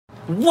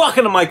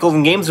Welcome to My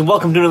Golden Games and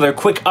welcome to another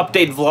quick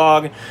update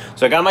vlog.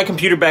 So I got my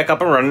computer back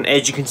up and running.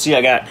 As you can see,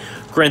 I got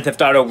Grand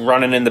Theft Auto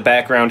running in the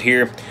background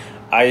here.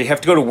 I have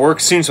to go to work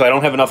soon, so I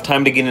don't have enough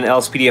time to get an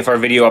LSPDFR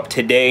video up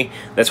today.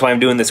 That's why I'm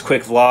doing this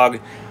quick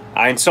vlog.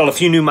 I installed a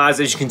few new mods.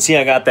 As you can see,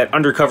 I got that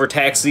undercover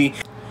taxi,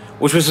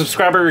 which was a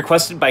subscriber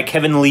requested by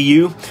Kevin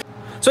Liu.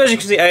 So as you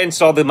can see, I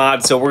installed the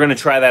mod, so we're going to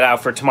try that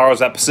out for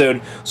tomorrow's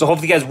episode. So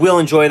hopefully you guys will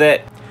enjoy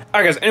that.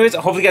 Alright guys, anyways,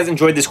 hopefully you guys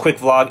enjoyed this quick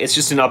vlog. It's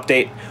just an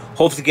update.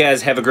 Hopefully you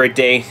guys have a great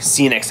day.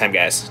 See you next time,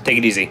 guys. Take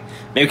it easy.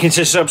 Maybe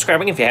consider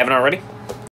subscribing if you haven't already.